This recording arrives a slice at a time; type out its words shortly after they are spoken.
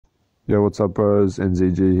Yo, what's up bros,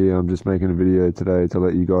 NZG here. I'm just making a video today to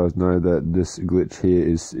let you guys know that this glitch here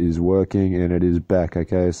is working and it is back,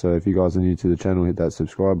 okay? So if you guys are new to the channel, hit that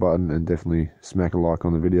subscribe button and definitely smack a like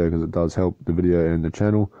on the video because it does help the video and the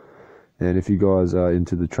channel. And if you guys are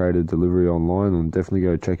into the traded delivery online, then definitely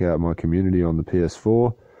go check out my community on the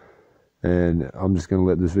PS4. And I'm just going to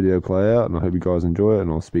let this video play out and I hope you guys enjoy it,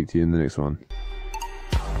 and I'll speak to you in the next one.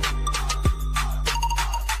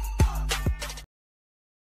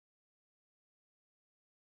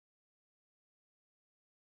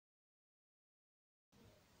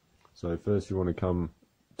 So first you want to come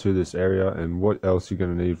to this area, and what else you're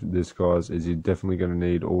going to need for this, guys, is you're definitely going to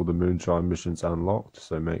need all the moonshine missions unlocked.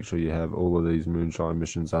 So make sure you have all of these moonshine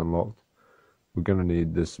missions unlocked. We're going to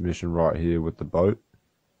need this mission right here with the boat.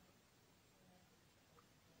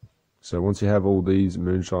 So once you have all these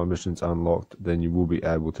moonshine missions unlocked, then you will be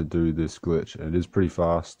able to do this glitch. It is pretty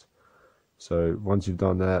fast. So once you've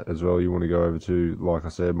done that as well, you want to go over to, like I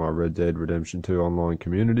said, my Red Dead Redemption 2 online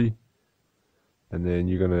community. And then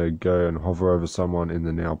you're going to go and hover over someone in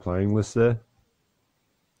the now playing list there.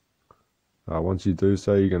 Once you do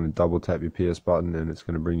so, you're going to double tap your PS button and it's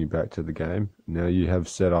going to bring you back to the game. Now you have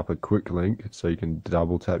set up a quick link, so you can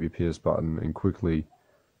double tap your PS button and quickly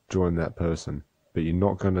join that person. But you're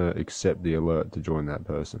not going to accept the alert to join that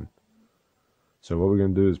person. So what we're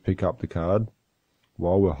going to do is pick up the card.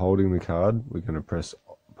 While we're holding the card, we're going to press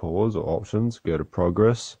pause or options, go to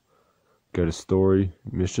progress, go to story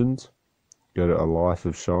missions. Go to a life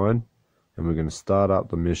of shine, and we're going to start up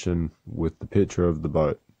the mission with the picture of the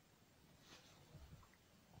boat.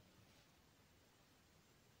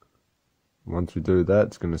 Once we do that,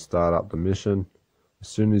 it's going to start up the mission. As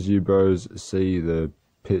soon as you bros see the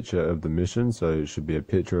picture of the mission, so it should be a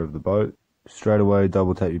picture of the boat, straight away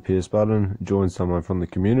double tap your PS button, join someone from the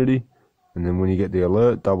community, and then when you get the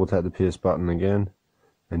alert, double tap the PS button again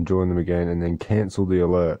and join them again, and then cancel the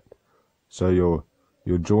alert. So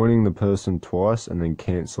you're joining the person twice and then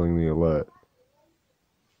cancelling the alert.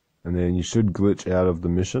 And then you should glitch out of the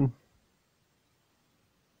mission.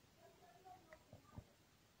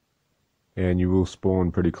 And you will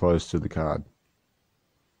spawn pretty close to the card.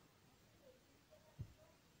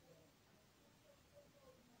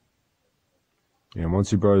 And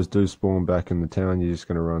once you bros do spawn back in the town, you're just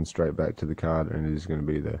going to run straight back to the card and it is going to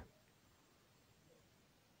be there.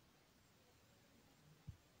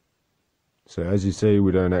 So as you see,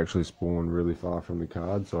 we don't actually spawn really far from the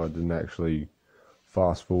card, so I didn't actually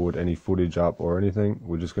fast forward any footage up or anything.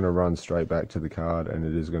 We're just going to run straight back to the card and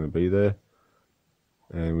it is going to be there.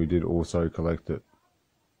 And we did also collect it.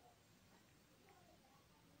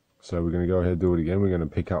 So we're going to go ahead and do it again. We're going to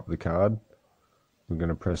pick up the card. We're going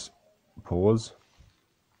to press pause.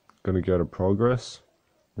 Going to go to progress,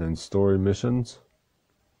 then story missions,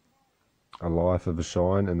 a life of a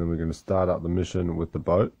shine, and then we're going to start up the mission with the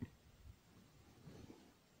boat.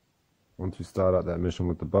 Once you start up that mission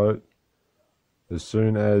with the boat, as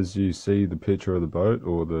soon as you see the picture of the boat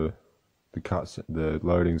or the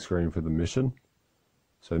loading screen for the mission,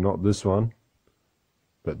 so not this one,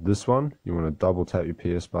 but this one, you want to double tap your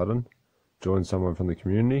PS button, join someone from the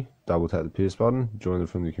community, double tap the PS button, join them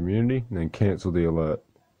from the community, and then cancel the alert.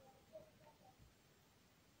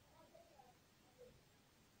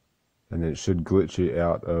 And then it should glitch you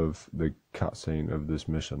out of the cutscene of this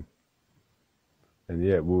mission. And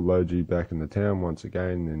yeah, it will load you back in the town once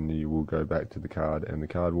again, and you will go back to the card, and the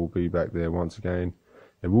card will be back there once again.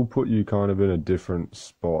 It will put you kind of in a different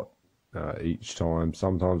spot each time.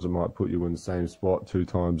 Sometimes it might put you in the same spot 2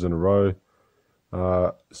 times in a row.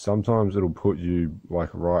 Sometimes it'll put you like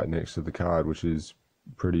right next to the card, which is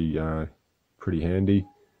pretty handy.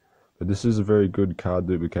 But this is a very good card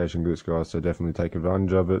duplication glitch, guys, so definitely take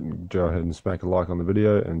advantage of it. And go ahead and smack a like on the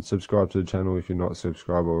video and subscribe to the channel if you're not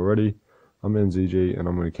subscribed already. I'm NZG, and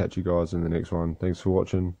I'm going to catch you guys in the next one. Thanks for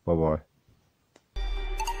watching. Bye-bye.